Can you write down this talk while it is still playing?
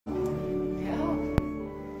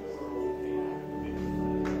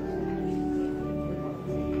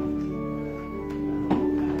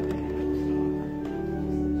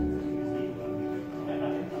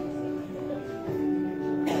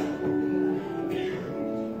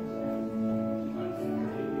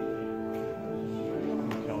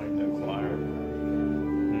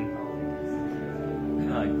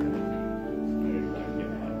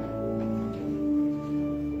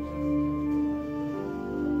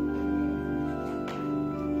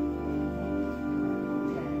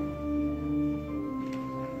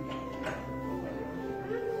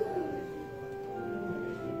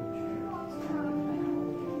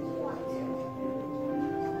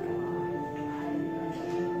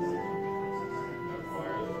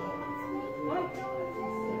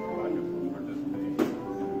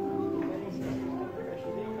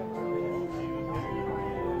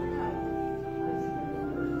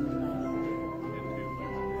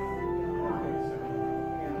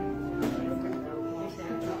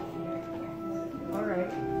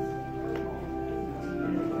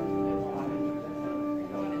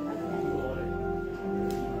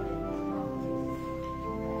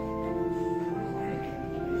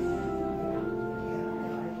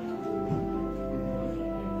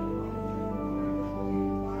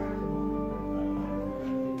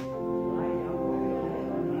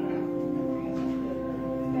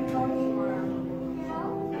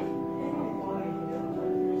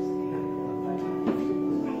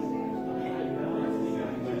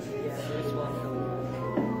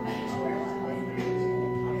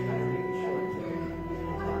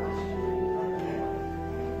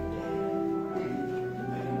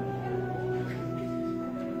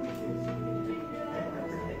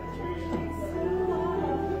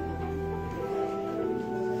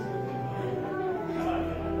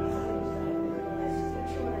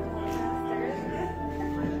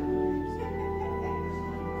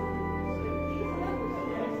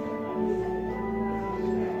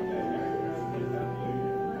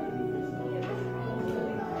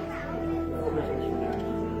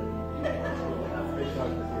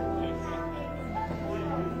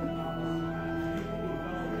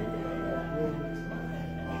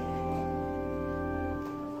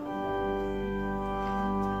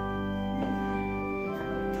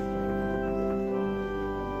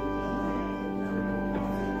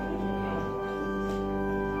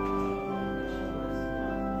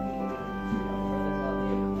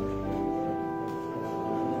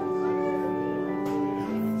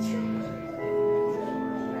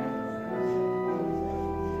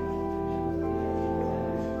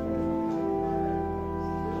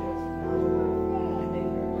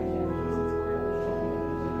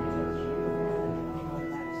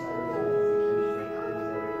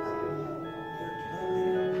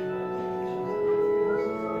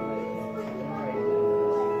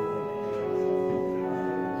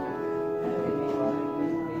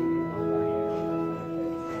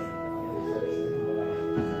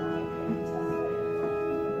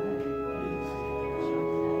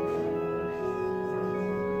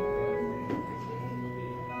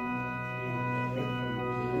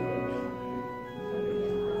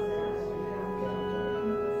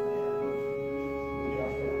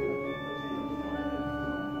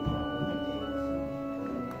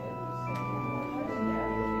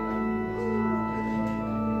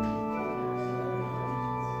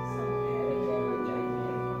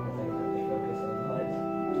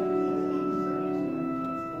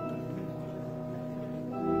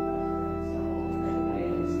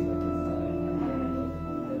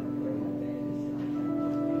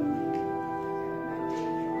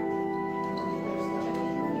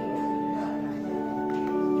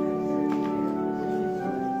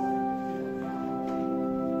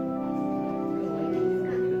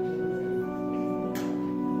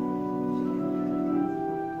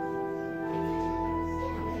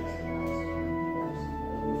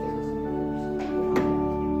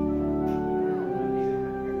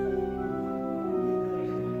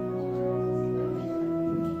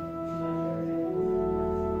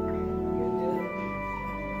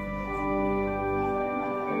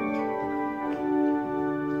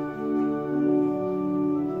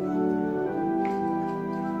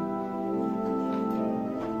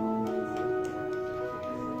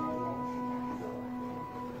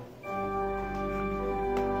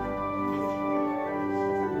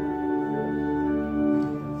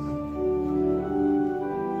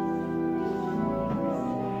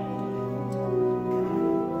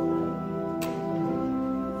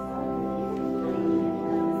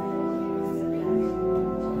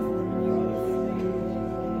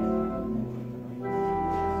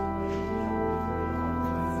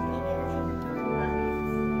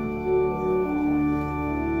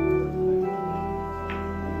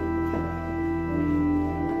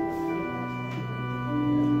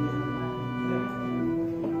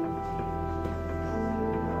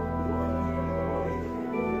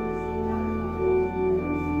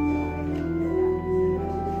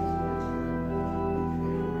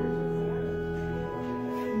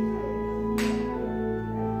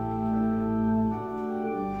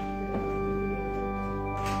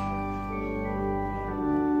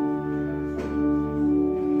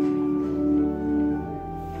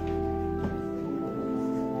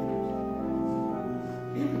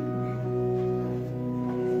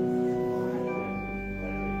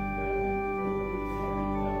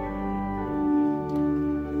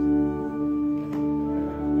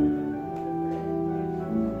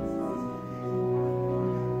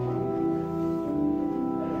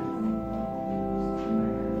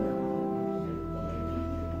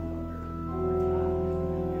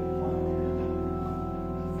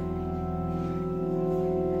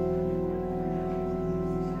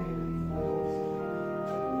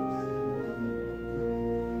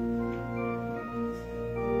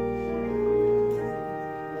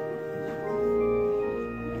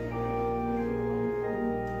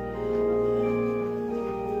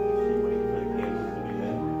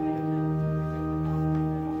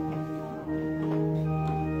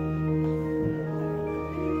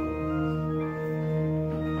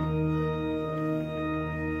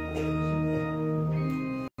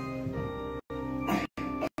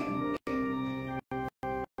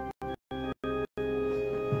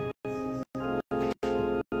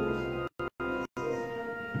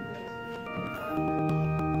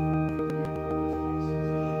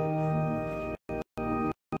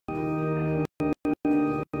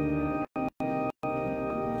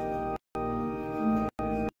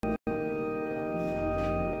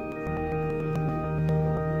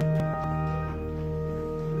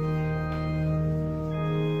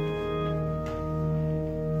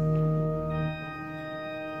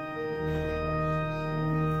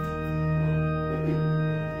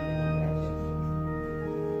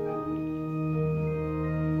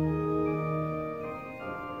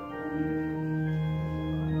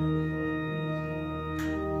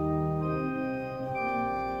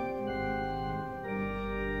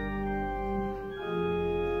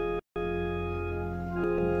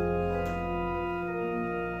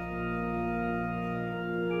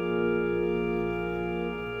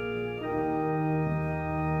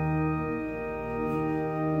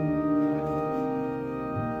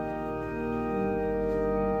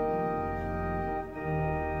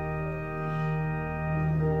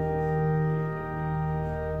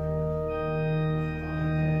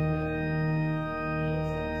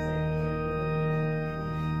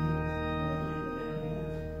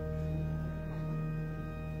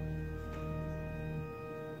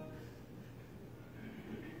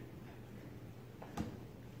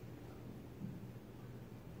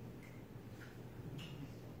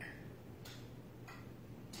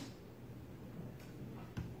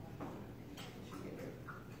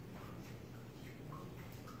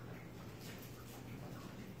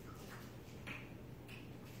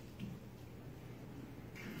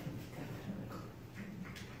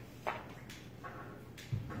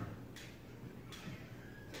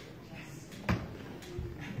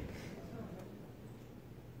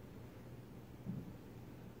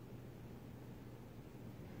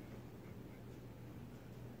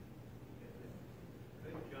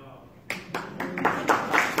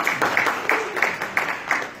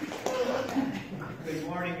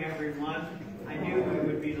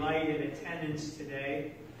attendance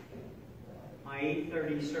today. My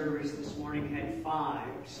 8:30 service this morning had 5,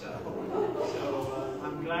 so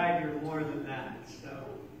I'm glad you're more than that.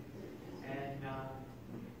 And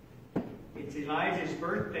it's Elijah's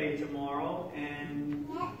birthday tomorrow, and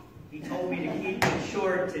he told me to keep it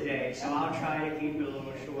short today, so I'll try to keep it a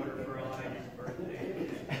little shorter for Elijah's birthday.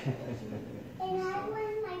 And I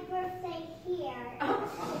want my birthday here.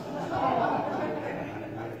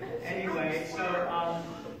 Anyway, so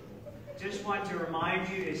just want to remind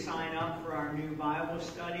you to sign up for our new Bible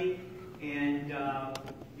study and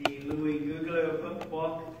the Louis Googler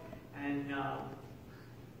book. And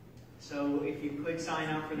so if you could sign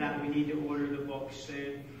up for that, we need to order the book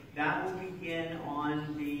soon. That will begin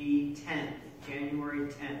on the 10th, January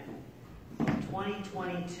 10th,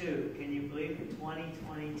 2022. Can you believe it?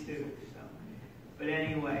 2022. But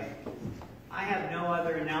anyway, I have no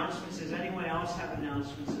other announcements. Does anyone else have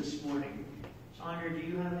announcements this morning? Sandra, do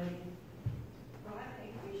you have any? Well, I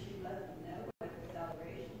think we should let them know what the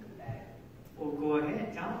celebration is about. Well, go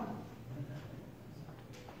ahead, tell them.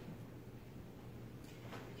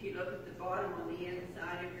 If you look at the bottom on the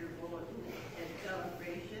inside of your bulletin at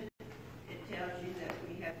celebration, it tells you that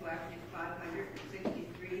we have collected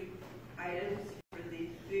 563 items for the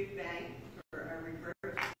food bank for a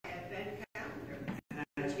reverse advent calendar.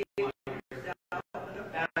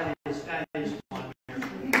 That is wonderful.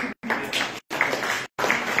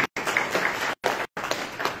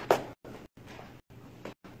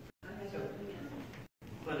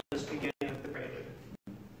 Let us begin with the prelude.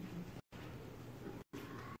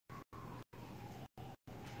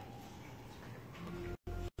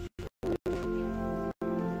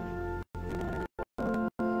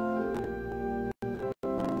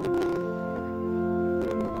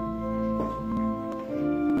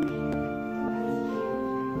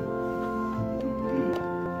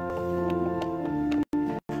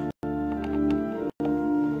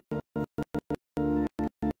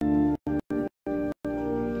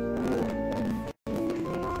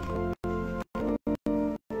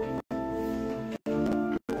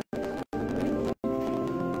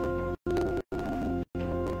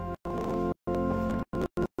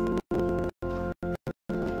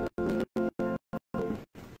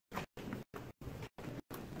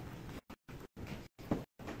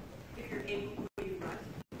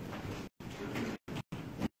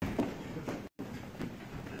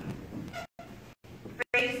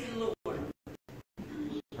 Praise the Lord.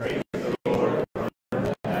 Praise the Lord from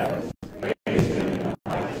the heavens. Praise Him in the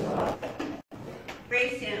highest love.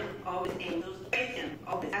 Praise Him, all His angels. Praise Him,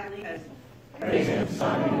 all His heavenly hosts. Praise Him,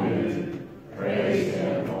 sun and moon. Praise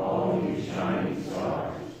Him, all you shining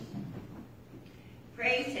stars.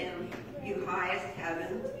 Praise Him, you highest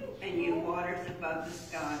heavens, and you waters above the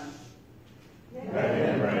skies. Let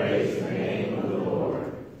them praise the name of the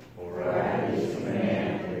Lord, for at His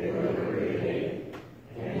command they were created,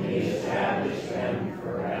 and He established them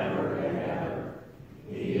forever and ever.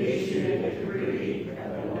 He issued a decree that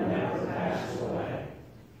will never pass away.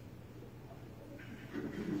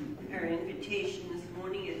 Our invitation this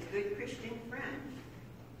morning is good Christian friend.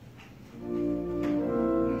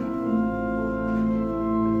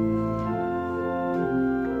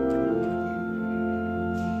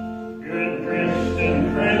 Good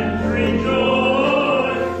Christian friends,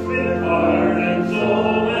 rejoice with heart and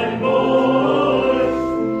soul and voice.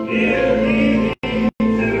 Give heed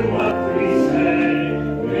to what we say.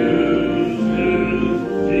 News, news,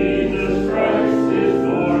 Jesus Christ is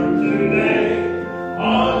born today.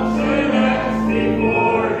 Oxen ask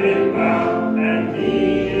before Him bow, and He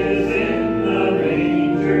is in the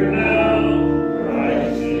manger now.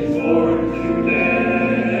 Christ is born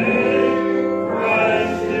today.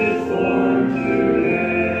 Christ is born today.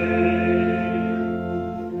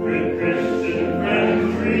 Good Christian friends,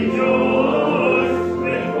 rejoice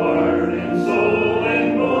with heart and soul and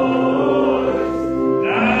voice.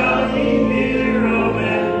 Now ye hear of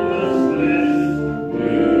endless bliss.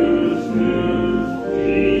 News, news,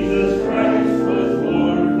 Jesus Christ was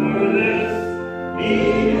born for this. He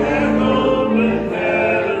hath opened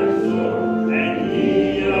heaven's door, and ye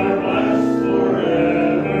are blessed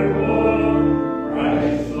forevermore.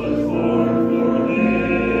 Christ was born for this.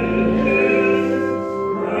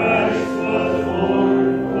 Christ was born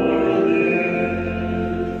for this.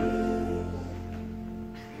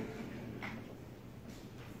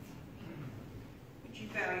 Would you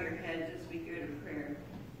bow your heads as we go to prayer?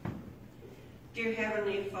 Dear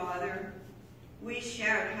Heavenly Father, we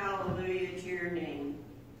shout hallelujah to your name.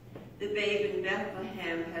 The babe in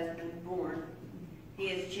Bethlehem has been born. He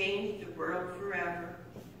has changed the world forever.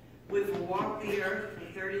 We will walk the earth for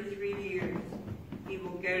 33 years. He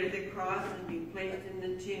will go to the cross and be placed in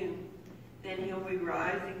the tomb. Then he will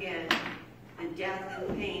rise again, and death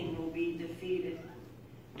and pain will be defeated.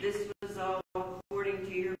 This was all according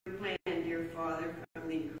to your plan, dear Father, from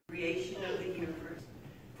the creation of the universe.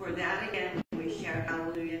 For that again we shout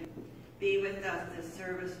hallelujah. Be with us this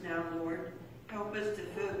service now, Lord. Help us to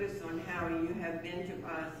focus on how you have been to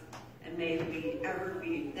us, and may we ever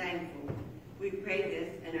be thankful. We pray this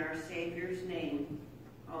in our Savior's name.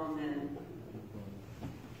 Amen.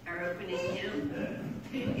 Our opening hymn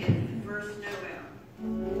is the first Noel.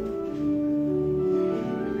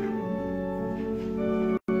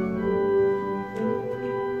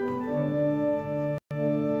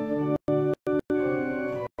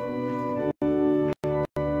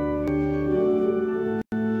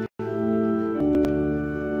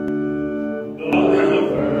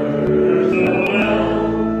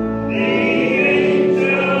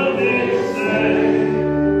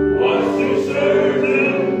 Serve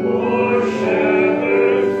them for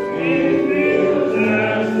shepherds in fields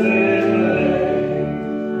as they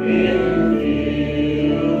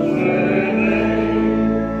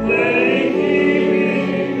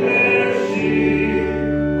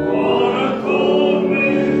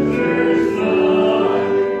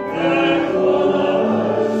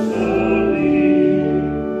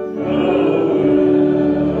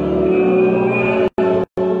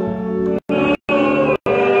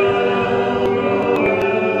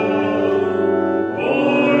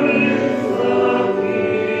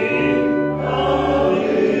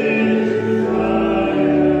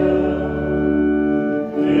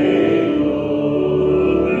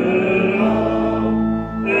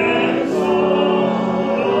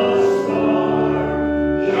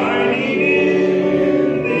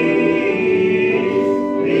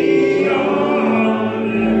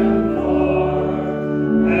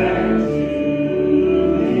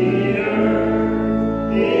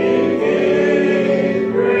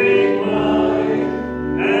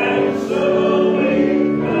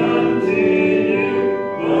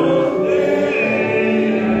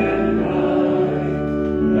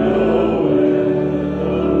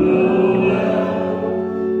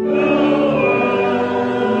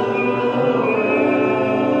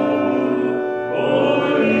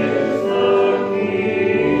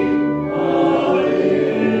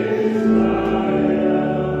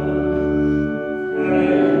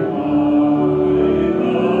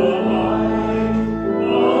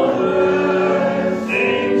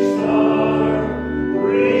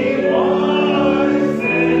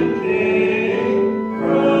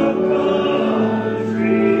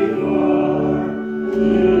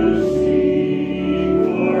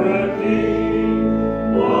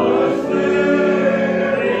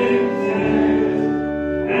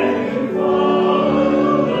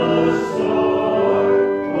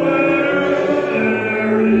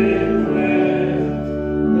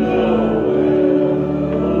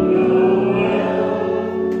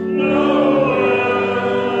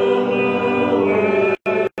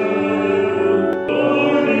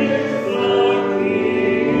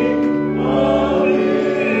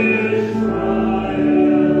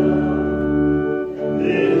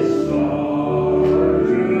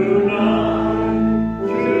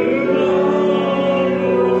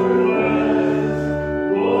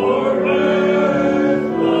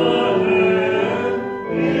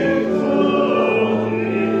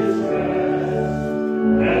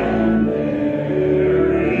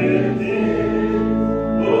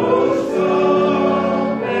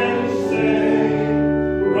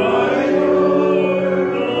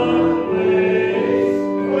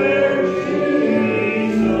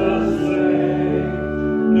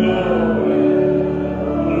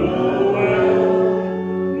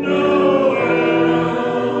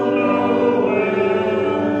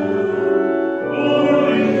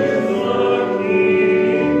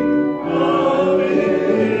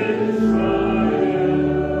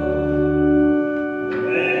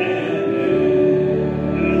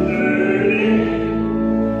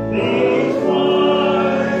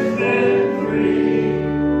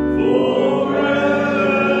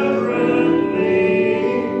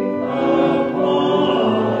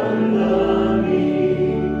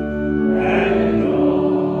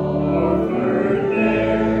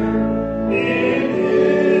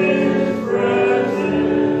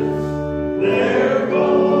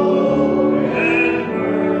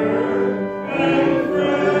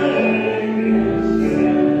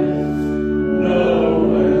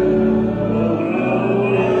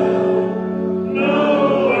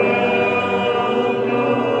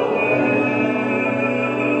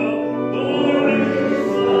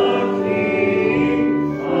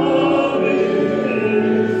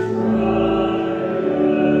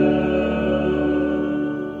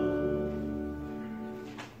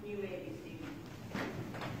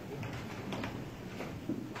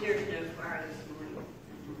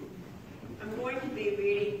be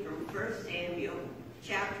reading from 1 Samuel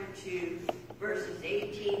chapter 2, verses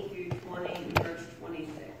 18 through 20 and verse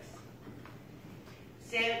 26.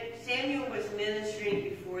 Samuel was ministering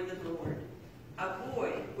before the Lord, a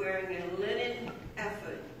boy wearing a linen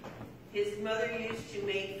ephod. His mother used to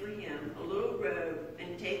make for him a little robe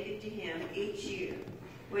and take it to him each year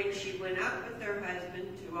when she went up with her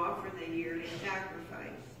husband to offer the yearly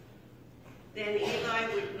sacrifice. Then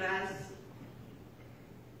Eli would bless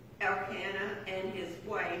Elkanah and his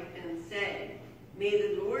wife and say, "May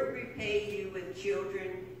the Lord repay you with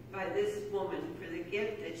children by this woman for the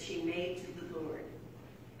gift that she made to the Lord."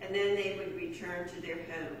 And then they would return to their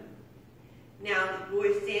home. Now the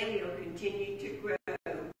boy Samuel continued to grow,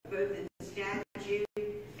 both in stature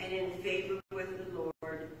and in favor with the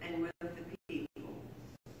Lord and with the people.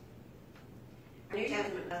 Our New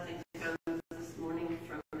Testament lesson comes this morning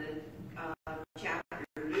from the chapter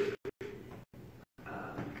Luke,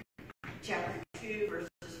 chapter 2,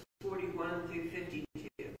 verses 41 through 52.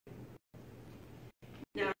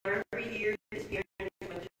 Now every year his parents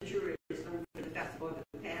went to Jerusalem for the festival of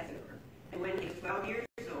the Passover. And when he was 12 years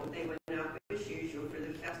old, they went up as usual for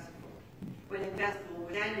the festival. When the festival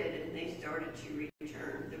was ended and they started to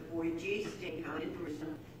return, the boy Jesus stayed behind in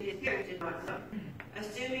Jerusalem. His parents did not know.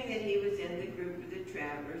 Assuming that he was in the group of the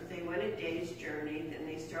travelers, they went a day's journey. Then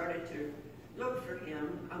they started to look for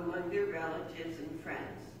him among their relatives and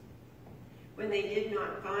friends. When they did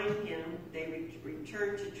not find him, they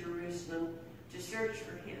returned to Jerusalem to search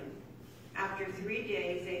for him. After 3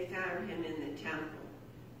 days, they found him in the temple,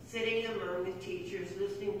 sitting among the teachers,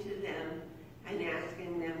 listening to them and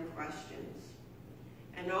asking them questions.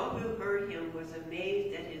 And all who heard him was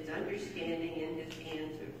amazed at his understanding and his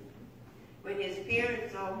answers. When his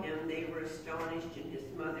parents saw him, they were astonished, and his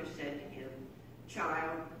mother said to him,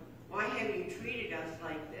 "Child, why have you treated us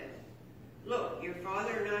like this? Look, your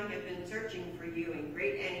father and I have been searching for you in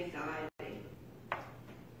great anxiety."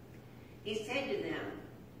 He said to them,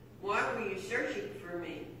 "Why were you searching for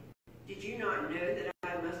me? Did you not know that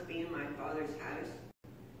I must be in my Father's house?"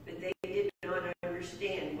 But they did not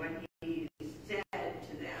understand what he said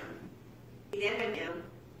to them. He then went down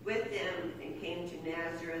with them and came to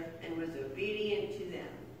Nazareth and was obedient to them.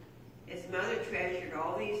 His mother treasured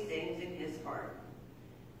all these things in his heart.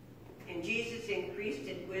 And Jesus increased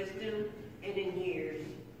in wisdom and in years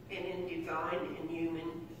and in divine and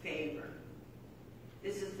human favor.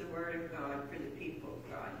 This is the word of God for the people of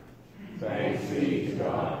God. Thanks be to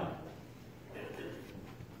God.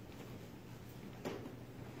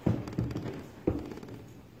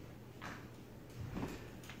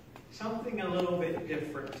 Something a little bit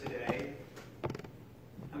different today.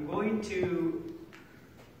 I'm going to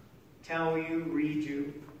read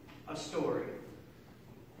you a story.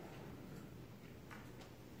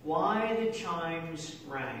 Why the Chimes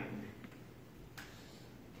Rang.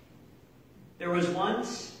 There was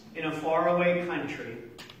once, in a faraway country,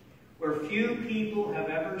 where few people have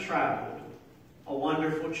ever traveled, a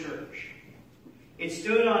wonderful church. It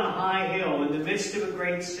stood on a high hill in the midst of a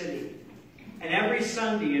great city. And every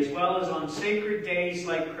Sunday, as well as on sacred days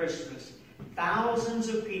like Christmas, thousands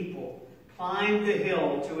of people climbed the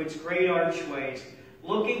hill to its great archways,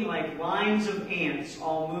 looking like lines of ants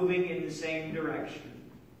all moving in the same direction.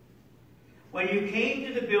 When you came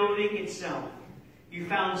to the building itself, you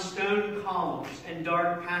found stone columns and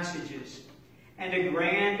dark passages, and a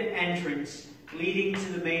grand entrance leading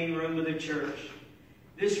to the main room of the church.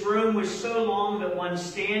 This room was so long that one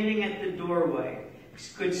standing at the doorway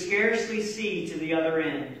could scarcely see to the other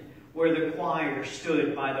end, where the choir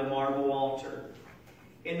stood by the marble altar.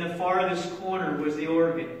 In the farthest corner was the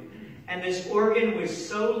organ, and this organ was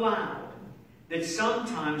so loud that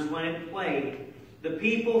sometimes when it played, the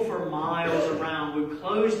people for miles around would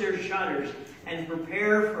close their shutters and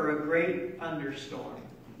prepare for a great thunderstorm.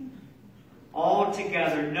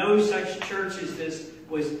 Altogether, no such church as this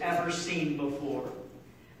was ever seen before,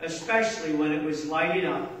 especially when it was lighted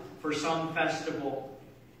up for some festival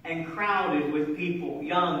and crowded with people,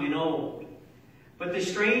 young and old. But the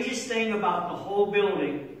strangest thing about the whole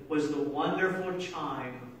building was the wonderful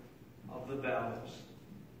chime of the bells.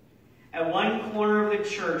 At one corner of the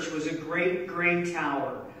church was a great gray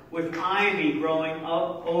tower with ivy growing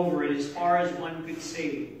up over it as far as one could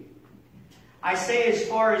see. I say as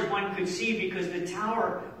far as one could see because the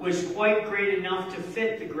tower was quite great enough to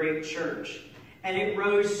fit the great church, and it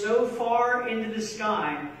rose so far into the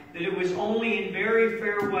sky that it was only in very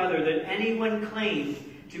fair weather that anyone claimed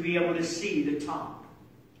to be able to see the top.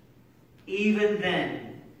 Even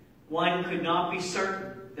then, one could not be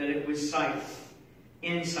certain that it was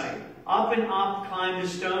in sight. Up and up climbed the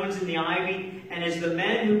stones and the ivy, and as the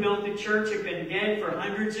men who built the church had been dead for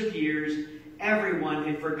hundreds of years, everyone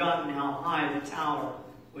had forgotten how high the tower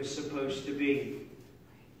was supposed to be.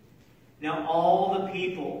 Now all the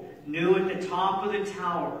people knew at the top of the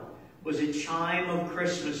tower was a chime of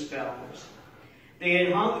Christmas bells. They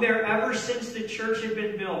had hung there ever since the church had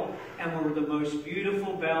been built and were the most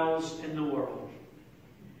beautiful bells in the world.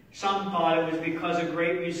 Some thought it was because a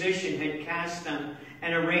great musician had cast them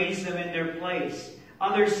and arranged them in their place.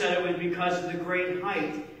 Others said it was because of the great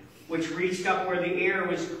height, which reached up where the air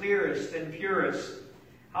was clearest and purest.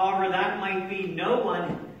 However that might be, no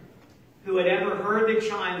one who had ever heard the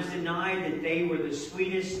chimes denied that they were the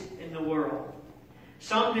sweetest in the world.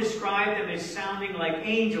 Some described them as sounding like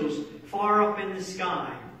angels far up in the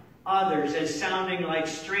sky. Others as sounding like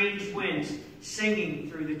strange winds singing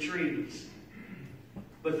through the trees.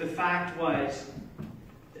 But the fact was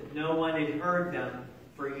that no one had heard them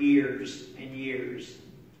for years and years.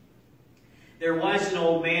 There was an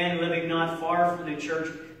old man living not far from the church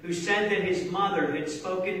who said that his mother had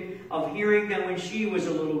spoken of hearing them when she was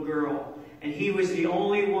a little girl, and he was the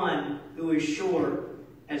only one who was sure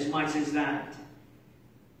as much as that.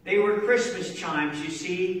 They were Christmas chimes, you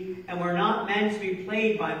see, and were not meant to be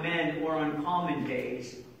played by men or on common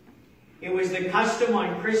days. It was the custom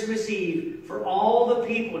on Christmas Eve for all the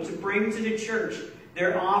people to bring to the church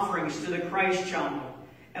their offerings to the Christ child.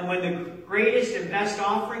 And when the greatest and best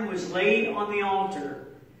offering was laid on the altar,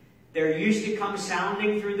 there used to come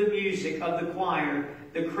sounding through the music of the choir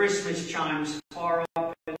the Christmas chimes far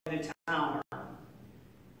up in the tower.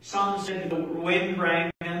 Some said the wind rang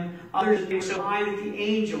them, others they were so high that the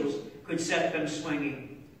angels could set them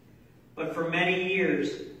swinging. But for many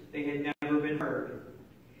years they had never been heard.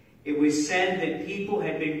 It was said that people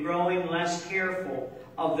had been growing less careful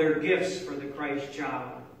of their gifts for the Christ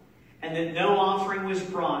child, and that no offering was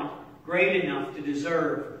brought great enough to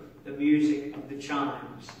deserve the music of the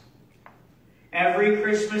chimes. Every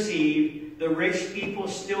Christmas Eve, the rich people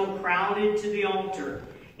still crowded to the altar,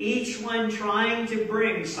 each one trying to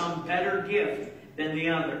bring some better gift than the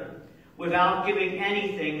other, without giving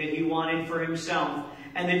anything that he wanted for himself.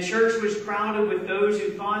 And the church was crowded with those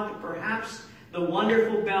who thought that perhaps the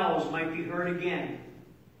wonderful bells might be heard again.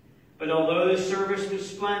 But although the service was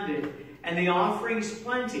splendid and the offerings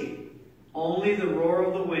plenty, only the roar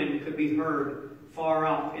of the wind could be heard far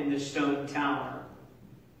up in the stone tower.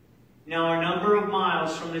 Now a number of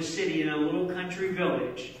miles from the city, in a little country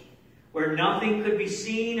village, where nothing could be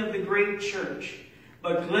seen of the great church,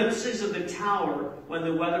 but glimpses of the tower when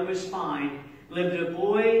the weather was fine, lived a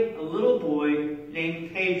little boy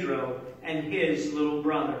named Pedro and his little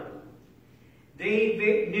brother.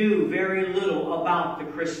 They knew very little about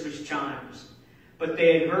the Christmas chimes, but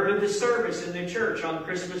they had heard of the service in the church on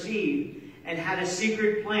Christmas Eve and had a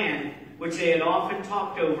secret plan which they had often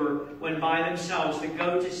talked over when by themselves to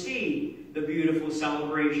go to see the beautiful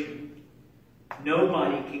celebration.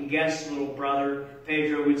 Nobody can guess, little brother,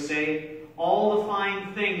 Pedro would say, all the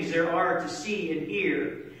fine things there are to see and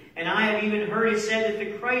hear. And I have even heard it said that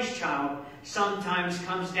the Christ child sometimes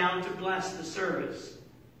comes down to bless the service.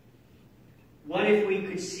 What if we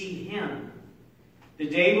could see him? The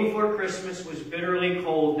day before Christmas was bitterly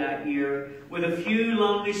cold that year, with a few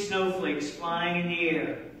lonely snowflakes flying in the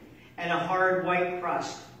air, and a hard white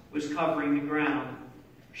crust was covering the ground.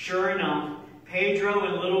 Sure enough, Pedro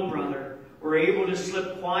and little brother were able to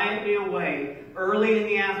slip quietly away early in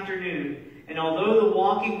the afternoon, and although the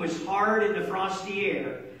walking was hard in the frosty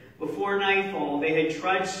air, before nightfall they had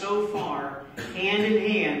trudged so far, hand in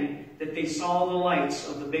hand, that they saw the lights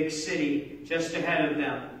of the big city just ahead of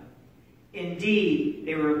them. Indeed,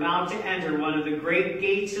 they were about to enter one of the great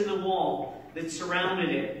gates in the wall that surrounded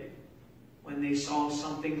it, when they saw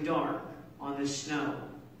something dark on the snow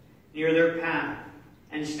near their path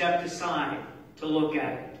and stepped aside to look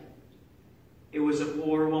at it. It was a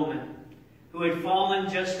poor woman who had fallen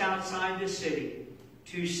just outside the city,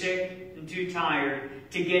 too sick and too tired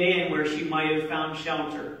to get in where she might have found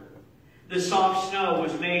shelter. The soft snow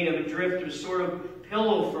was made of a drift of sort of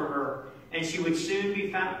pillow for her, and she would soon be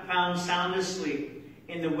found sound asleep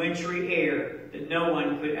in the wintry air that no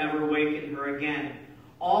one could ever waken her again.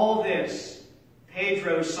 All this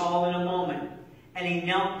Pedro saw in a moment, and he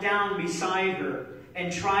knelt down beside her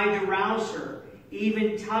and tried to rouse her,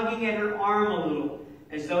 even tugging at her arm a little,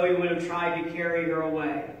 as though he would have tried to carry her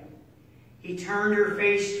away. He turned her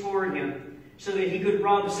face toward him so that he could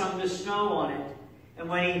rub some of the snow on it. And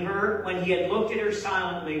when he had looked at her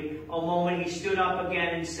silently a moment, he stood up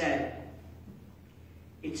again and said,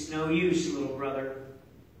 "It's no use, little brother.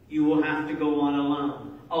 You will have to go on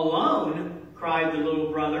alone." "Alone?" cried the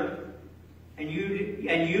little brother. And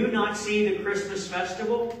you not see the Christmas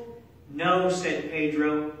festival?" "No," said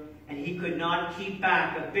Pedro, and he could not keep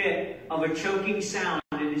back a bit of a choking sound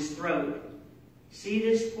in his throat. See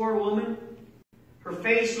this poor woman? Her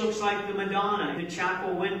face looks like the Madonna in the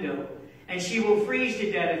chapel window, and she will freeze to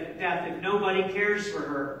death if nobody cares for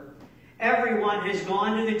her. Everyone has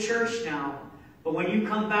gone to the church now, but when you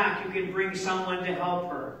come back, you can bring someone to help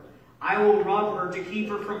her. I will rub her to keep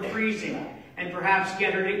her from freezing, and perhaps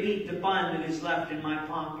get her to eat the bun that is left in my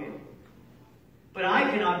pocket. But I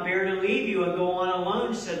cannot bear to leave you and go on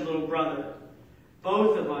alone, said little brother.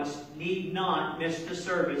 Both of us need not miss the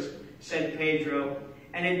service, said Pedro,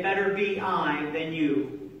 and it better be I than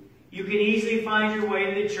you. You can easily find your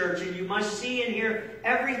way to the church, and you must see and hear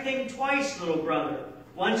everything twice, little brother,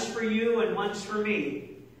 once for you and once for me.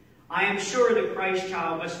 I am sure the Christ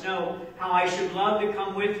child must know how I should love to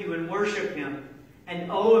come with you and worship him.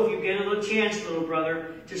 And oh, if you get a little chance, little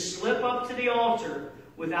brother, to slip up to the altar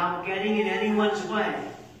without getting in anyone's way,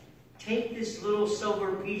 take this little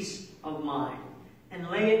silver piece of mine and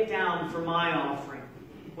lay it down for my offering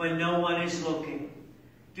when no one is looking.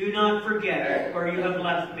 Do not forget where you have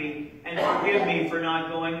left me, and forgive me for not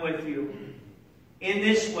going with you. In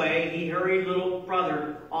this way, he hurried little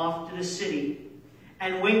brother off to the city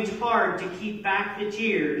and winked hard to keep back the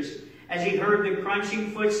tears as he heard the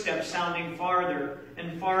crunching footsteps sounding farther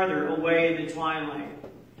and farther away in the twilight.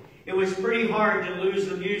 It was pretty hard to lose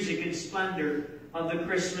the music and splendor of the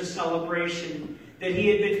Christmas celebration that he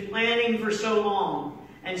had been planning for so long,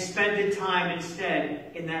 and spend the time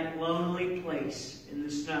instead in that lonely place in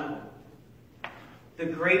the snow. The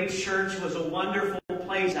great church was a wonderful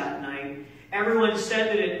place that night. Everyone said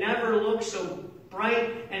that it never looked so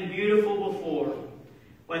bright and beautiful before.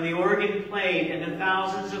 When the organ played and the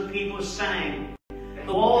thousands of people sang,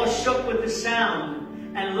 the walls shook with the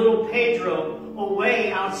sound, and little Pedro,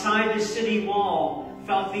 away outside the city wall,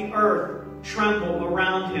 felt the earth tremble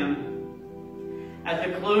around him. At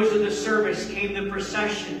the close of the service came the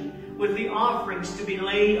procession with the offerings to be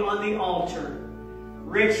laid on the altar.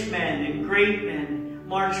 Rich men and great men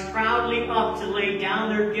marched proudly up to lay down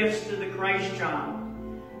their gifts to the Christ child.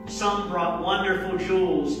 Some brought wonderful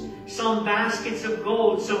jewels, some baskets of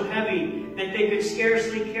gold so heavy that they could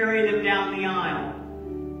scarcely carry them down the aisle.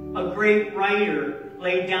 A great writer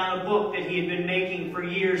laid down a book that he had been making for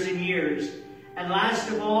years and years. And last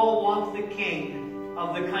of all walked the king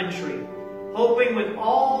of the country, hoping with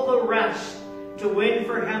all the rest to win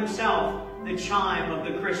for himself the chime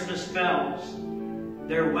of the Christmas bells.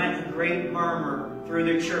 There went a great murmur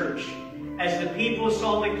through the church as the people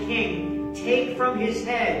saw the king take from his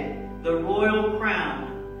head the royal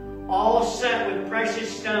crown, all set with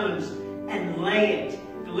precious stones, and lay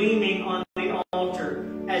it gleaming on the altar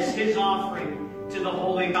as his offering to the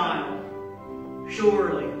Holy Child.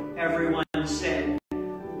 Surely, everyone said,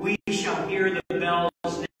 we shall hear the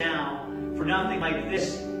bells now, for nothing like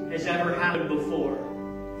this has ever happened before.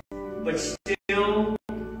 But still,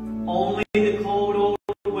 only the cold old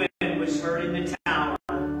wind was heard in the tower,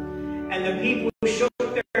 and the people shook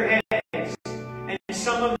their heads, and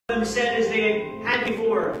some of them said, as they had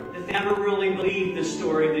before, that they never really believed the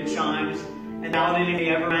story of the chimes, and doubted if they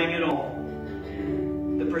ever rang at all.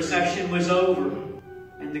 The procession was over,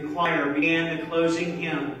 and the choir began the closing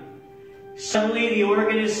hymn. Suddenly the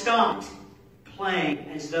organist stopped playing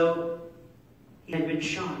as though he had been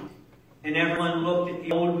shot, and everyone looked at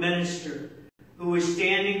the old minister who was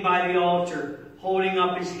standing by the altar holding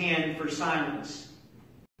up his hand for silence.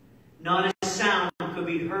 Not a sound could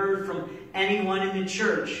be heard from anyone in the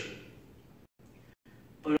church,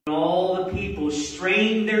 but all the people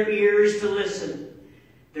strained their ears to listen.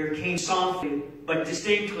 There came softly but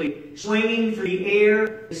distinctly, swinging through the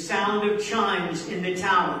air, the sound of chimes in the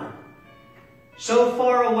tower. So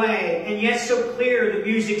far away, and yet so clear the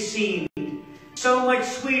music seemed. So much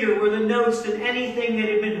sweeter were the notes than anything that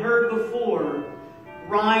had been heard before,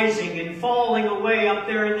 rising and falling away up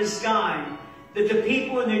there in the sky, that the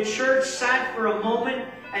people in the church sat for a moment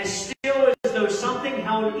as still as though something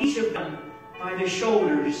held each of them by the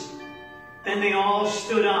shoulders. Then they all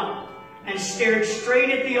stood up and stared straight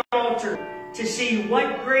at the altar to see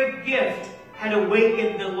what great gift had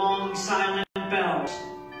awakened the long silent bells.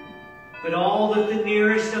 But all that the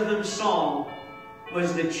nearest of them saw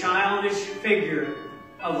was the childish figure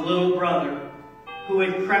of little brother, who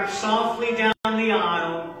had crept softly down the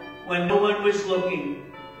aisle when no one was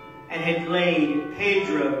looking, and had laid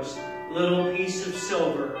Pedro's little piece of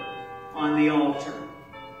silver on the altar.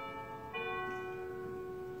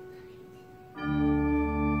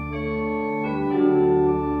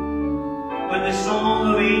 When the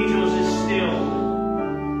song of angels is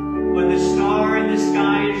stilled, when the star in the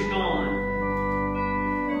sky is gone,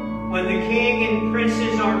 when the king and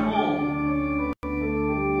princes are home,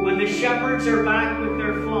 when the shepherds are back with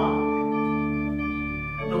their flock,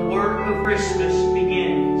 the work of Christmas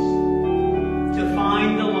begins. To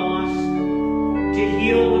find the lost, to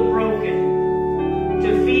heal the broken,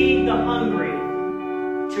 to feed the hungry,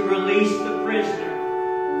 to release the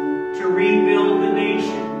prisoner, to rebuild the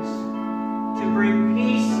nations, to bring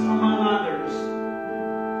peace among others,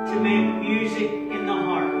 to make music in the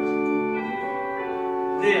heart.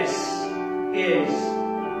 This is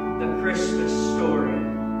the Christmas story.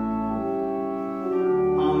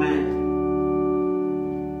 Amen.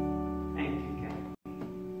 Thank you, Kathy.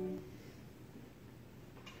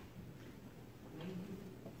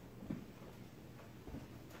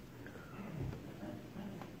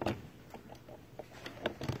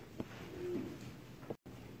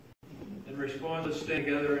 In response, let's stay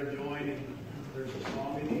together and join in. There's a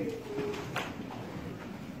song in here.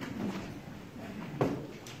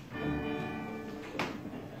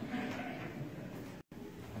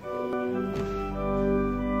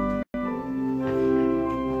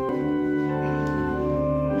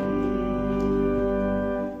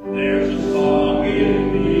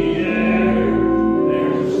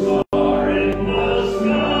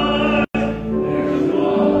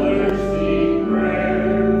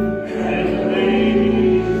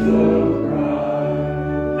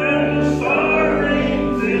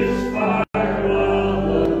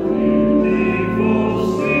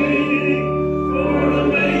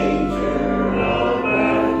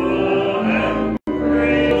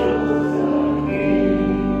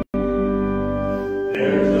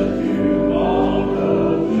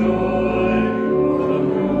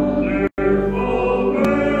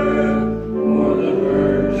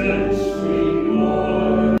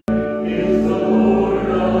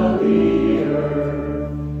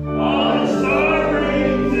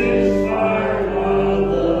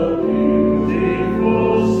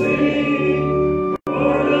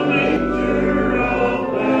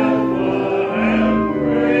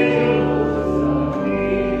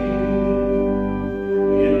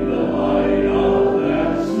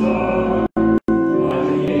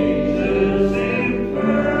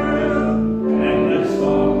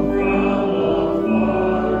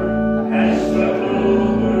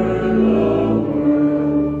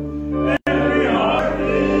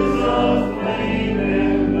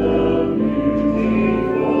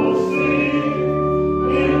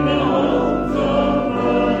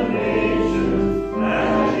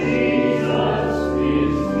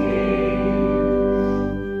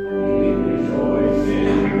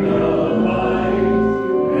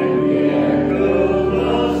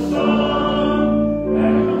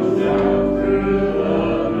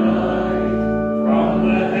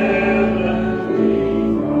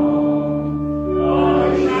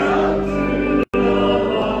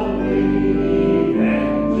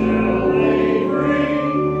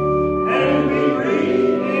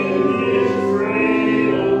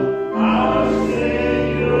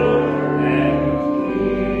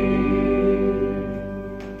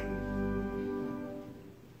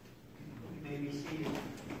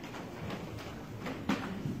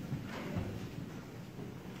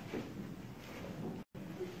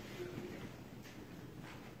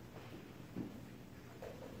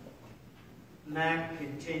 Mac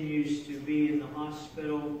continues to be in the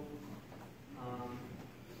hospital.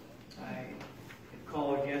 I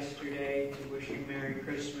called yesterday to wish him Merry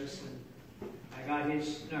Christmas, and I got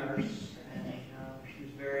his nurse, and she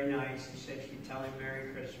was very nice and said she'd tell him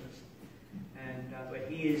Merry Christmas. And but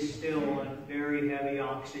he is still on very heavy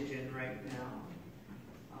oxygen right now,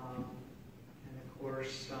 and of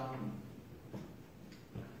course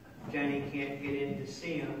Jenny can't get in to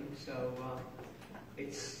see him, so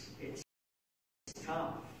it's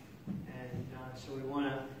tough, and so we want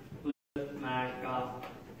to lift Mac up.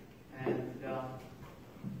 And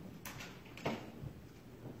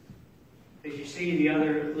as you see the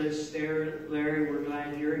other list there, Larry, we're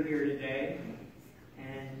glad you're here today.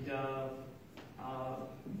 And I'm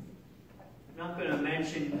not going to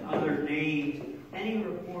mention other names. Any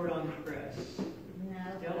report on Chris? No,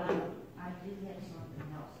 but I do have something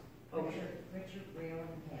else. Okay. Richard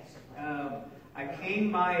Railing passed away. I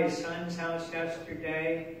came by his son's house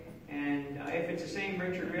yesterday, and if it's the same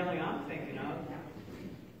Richard Railing I'm thinking of,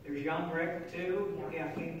 there's young Rick too. Yeah,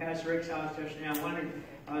 I came past Rick's house yesterday. I wondered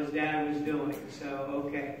how his dad was doing. So,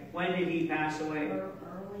 okay. When did he pass away?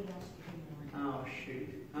 Early yesterday morning. Oh, shoot.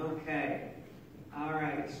 Okay. All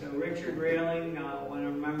right. So Richard Railing, I want to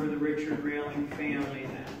remember the Richard Railing family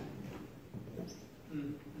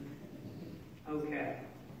then. Okay.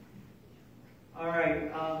 All right.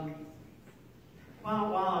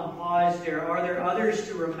 While I'm paused there, are there others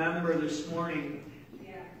to remember this morning?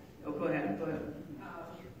 Yeah. Oh, go ahead. Go ahead.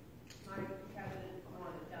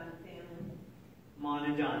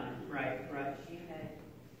 Lana Dunn, right. She had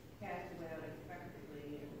passed away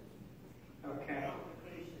unexpectedly and Okay.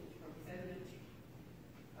 complications from COVID.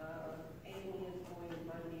 Amy is going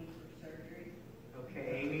Monday for surgery. Okay,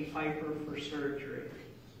 Amy Piper for surgery.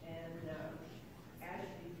 And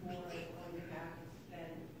Ashley Moore is going to have to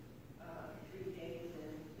spend 3 days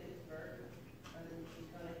in Pittsburgh. She's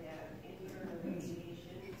going to have internal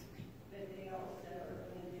radiation, but they also are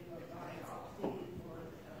going to do a biopsy on,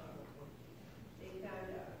 they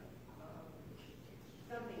found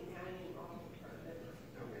something hanging off of her liver.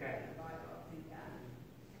 Okay. Biopsy that.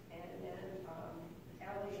 And then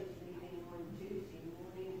Ellie is leaving on Tuesday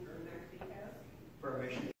morning for Mexico. For a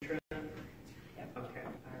mission trip? Yep. Okay,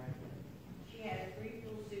 all right. She has 3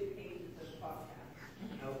 full suitcases of podcast.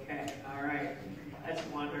 Okay, all right. That's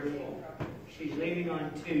wonderful. She's leaving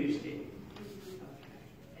on Tuesday. Okay.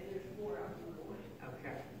 And there's 4 of them going.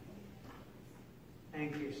 Okay.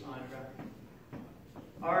 Thank you, Sandra.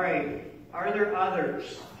 All right. Are there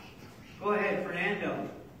others? Go ahead, Fernando.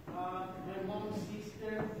 My mom's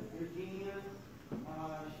sister, Virginia,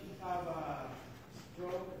 she have a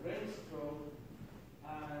stroke, brain stroke,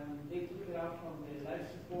 and they took her out from the life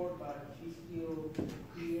support, but she's still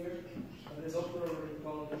here. But the doctor already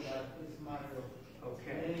told her that it's a matter of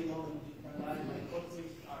Okay. any moment she can die. My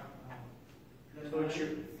cousins are So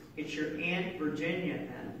it's your Aunt Virginia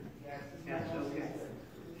then? yes, it's my Yes, mom's okay. sister.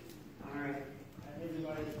 All right. And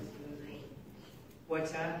everybody's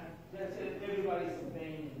What's that? that's it, everybody's in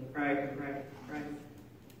pain. Right.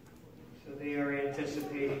 So they are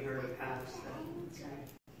anticipating her to pass then. Okay.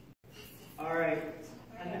 All right.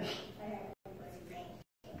 And then,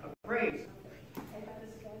 praise. I got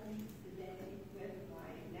discussions today with my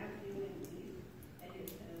nephew and niece at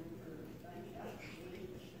his home for gunshot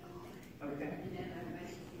wounds. Okay. And then I went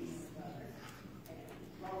to see his brother and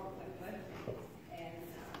Robert went with me. And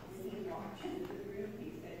when he walked into the room, he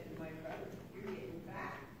said to my brother, "You're getting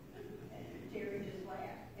back." And Terry just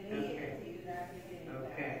laughed. And he Okay. is, he was actually getting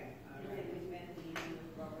back. Okay. And then we spent the evening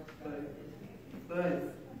with Robert's brother and his family.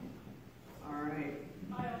 Good. All right.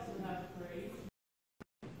 I also have praise.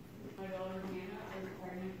 My daughter Hannah is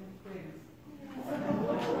pregnant with twins.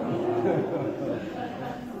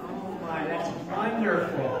 Oh my, that's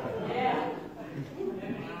wonderful. Yeah.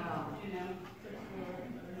 Wow. You know,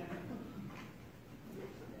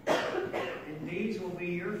 took And these will be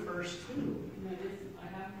your first two. I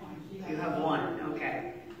have one. She You have one. Okay.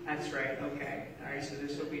 That's right. Okay. All right. So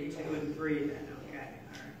this will be 2 and 3 then. Okay.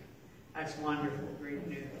 All right. That's wonderful. Great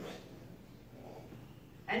news.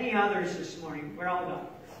 Any others this morning? We're all done.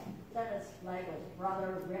 Dennis Flagel's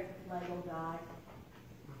brother, Rick Flagel, died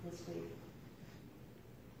this week,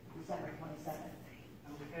 December 27th.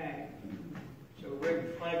 Okay. So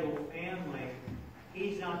Rick Flegel family.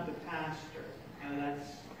 He's not the pastor. No, that's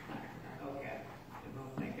okay. I'm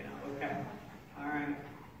not thinking of. Okay. All right.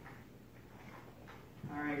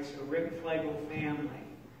 All right. So Rick Flegel family.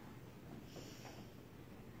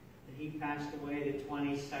 And he passed away the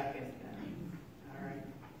 22nd then. All right.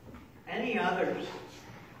 Any others?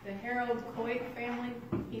 The Harold Coit family,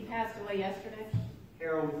 he passed away yesterday.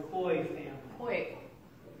 Harold Coy family. Coit.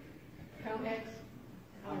 Cohex.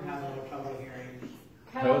 I'm having a little trouble hearing.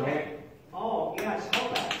 Cohex. Oh, yeah, I saw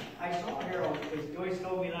that. I saw Harold, because Joyce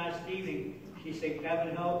told me last evening, she said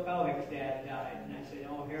Kevin Cohick's dad died. And I said,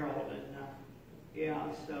 oh, Harold. And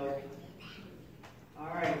yeah, so, all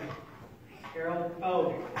right. Harold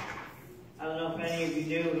Cohick. I don't know if any of you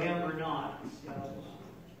knew him or not. So,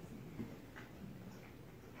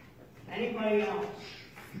 anybody else?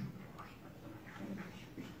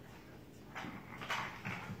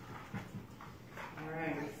 All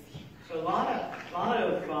right. So a lot of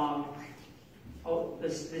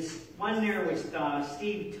this one there was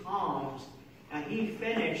Steve Toms. Now he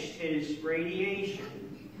finished his radiation.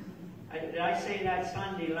 Did I say that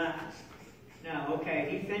Sunday last? No. Okay.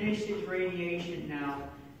 He finished his radiation now,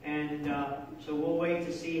 and so we'll wait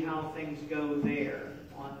to see how things go there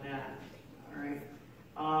on that. All right.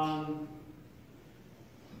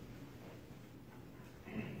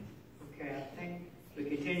 Okay, I think we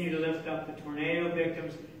continue to lift up the tornado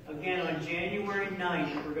victims. Again, on January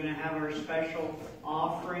 9th, we're going to have our special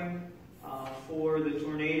offering for the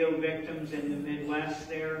tornado victims in the Midwest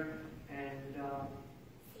there, and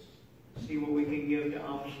see what we can give to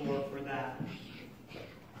for that.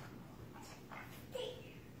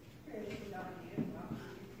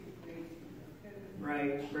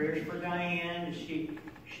 Right, prayers for Diane.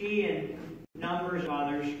 She and numbers of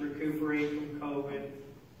others recuperate from COVID.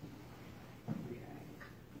 Okay.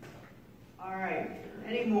 All right.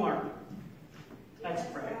 Any more? Let's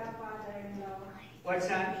pray. What's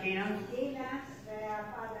that, Kina? Dina's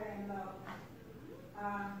their father-in-law.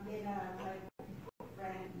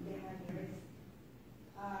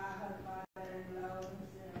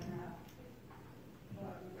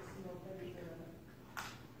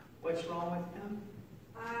 What's wrong with him?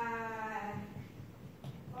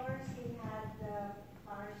 First he had the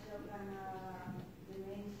partial kind of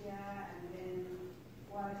dementia, and then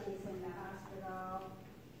while he's in the hospital,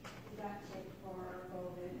 he got checked for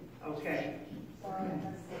COVID. Okay. So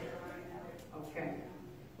that's it right now. Okay.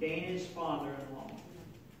 Dana's father-in-law.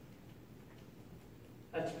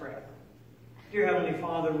 Let's pray. Dear Heavenly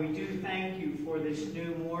Father, we do thank you for this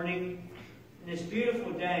new morning and this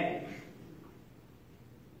beautiful day.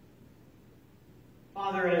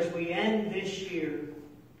 Father, as we end this year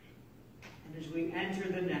and as we enter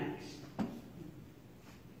the next,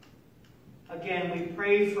 again, we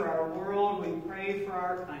pray for our world, we pray for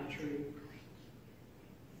our country,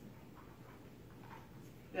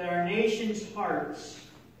 that our nation's hearts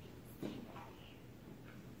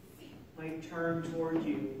might turn toward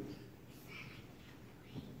you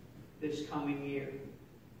this coming year.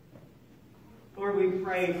 Lord, we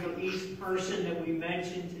pray for each person that we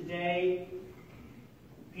mentioned today,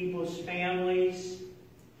 people's families,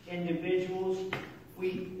 individuals.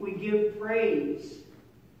 We give praise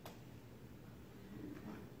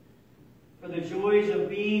for the joys of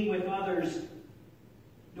being with others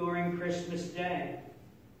during Christmas Day.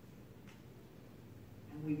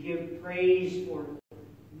 And we give praise for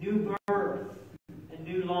new birth and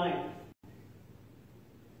new life.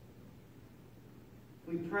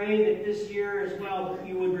 We pray that this year as well, that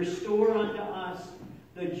you would restore unto us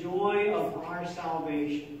the joy of our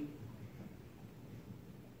salvation.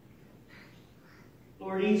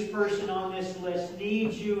 Lord, each person on this list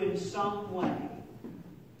needs you in some way,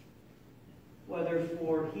 whether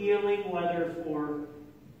for healing, whether for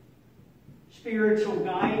spiritual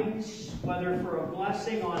guidance, whether for a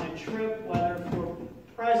blessing on a trip, whether for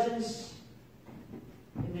presence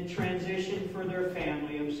in the transition for their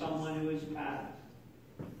family of someone who has passed.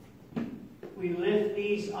 We lift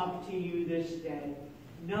these up to you this day,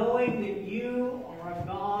 knowing that you are a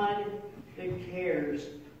God that cares.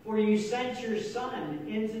 For you sent your Son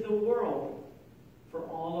into the world for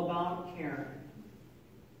all about caring.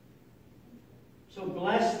 So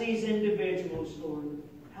bless these individuals, Lord.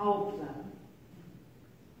 Help them.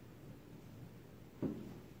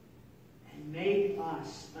 And make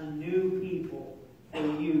us a new people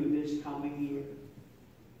for you this coming year.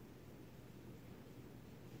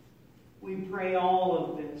 We pray all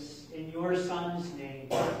of this in your Son's name,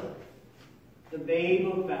 the babe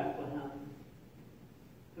of Bethlehem,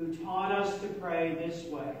 who taught us to pray this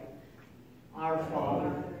way: Our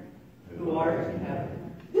Father, who art in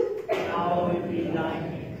heaven, hallowed be thy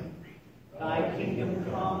name. Thy kingdom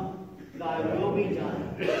come, thy will be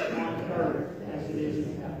done, on earth as it is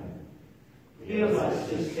in heaven. Give us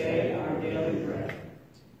this day our daily bread,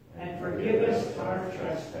 and forgive us our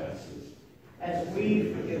trespasses, as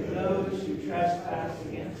we forgive those who trespass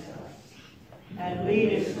against us. And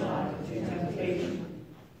lead us not into temptation,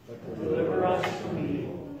 but deliver us from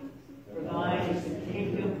evil. For thine is the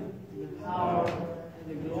kingdom, and the power, and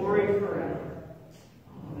the glory forever.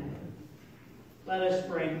 Amen. Let us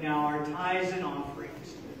bring now our tithes and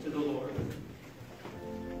offerings to the Lord.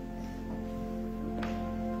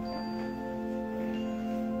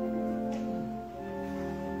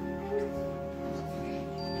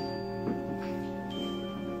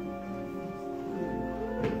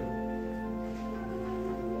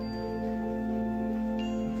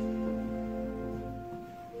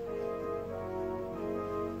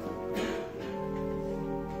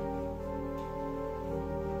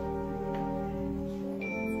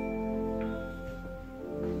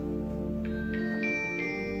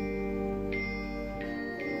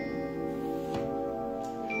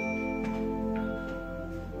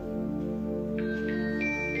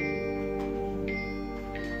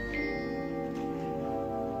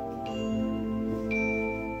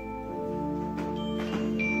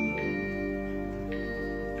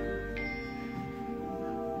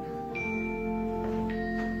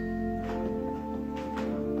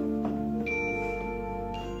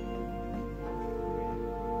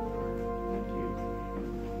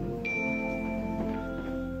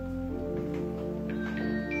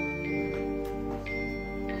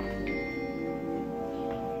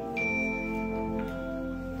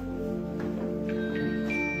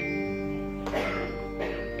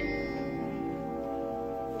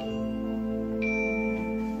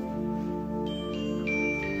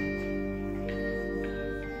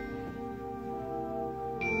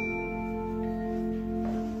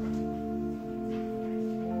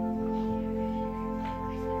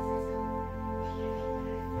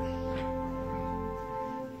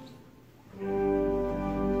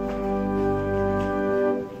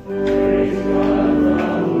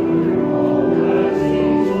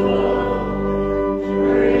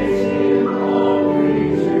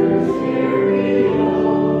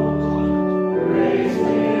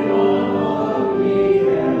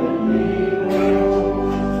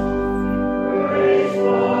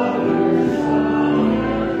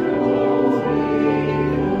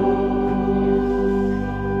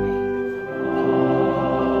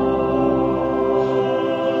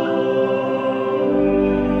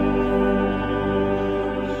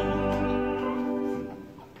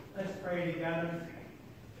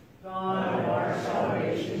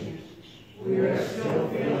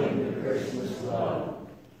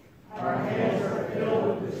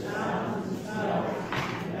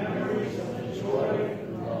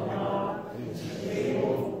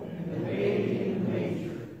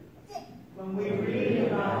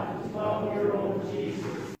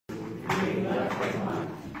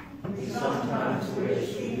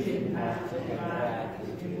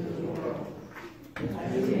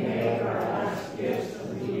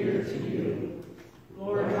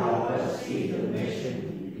 see the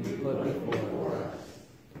mission you put before us.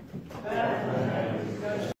 Bethlehem is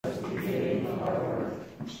just the beginning of our work.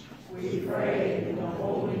 We pray in the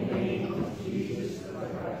holy name of Jesus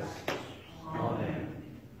Christ. Amen.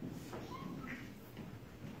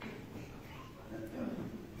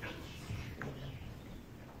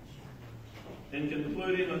 In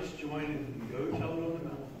concluding, let's join in Go Tell It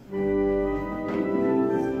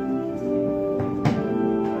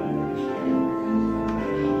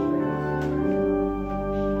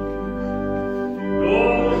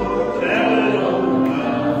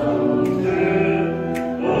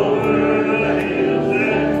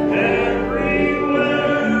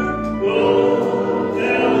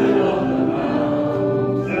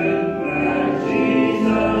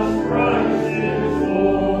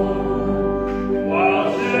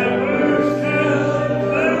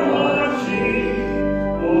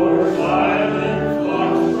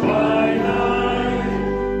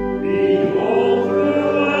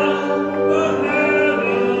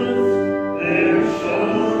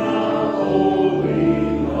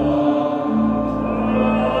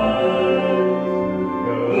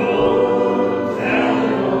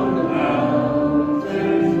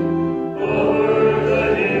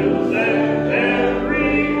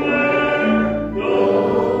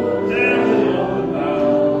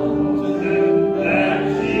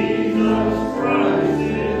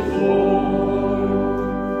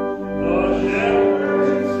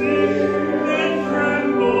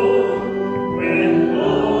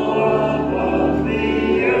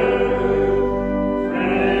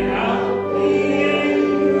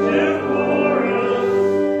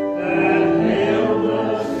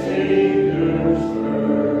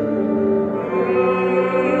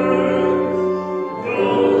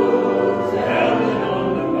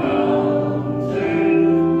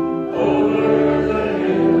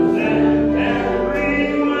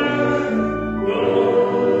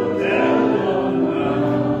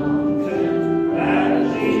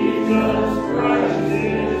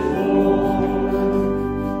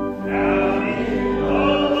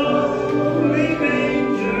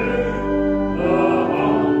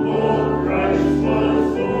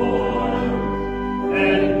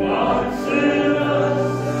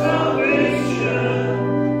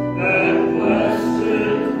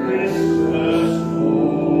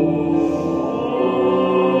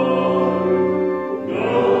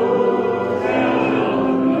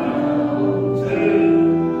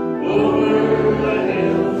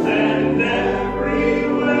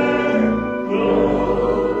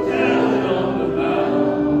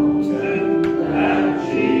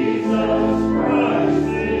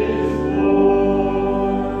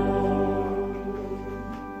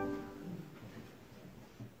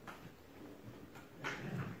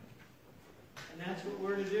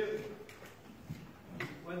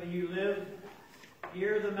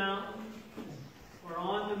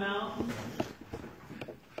on the Mountain.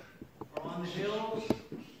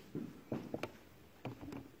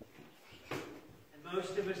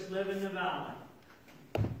 Most of us live in the valley.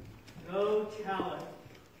 Go tell it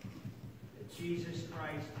that Jesus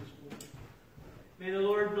Christ is born. May the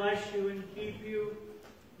Lord bless you and keep you.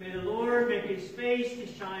 May the Lord make his face to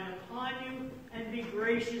shine upon you and be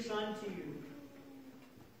gracious unto you.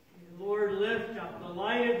 May the Lord lift up the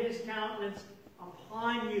light of his countenance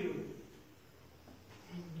upon you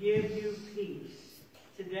and give you peace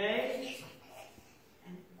today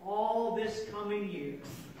and all this coming year.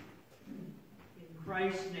 In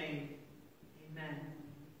Christ's name, amen.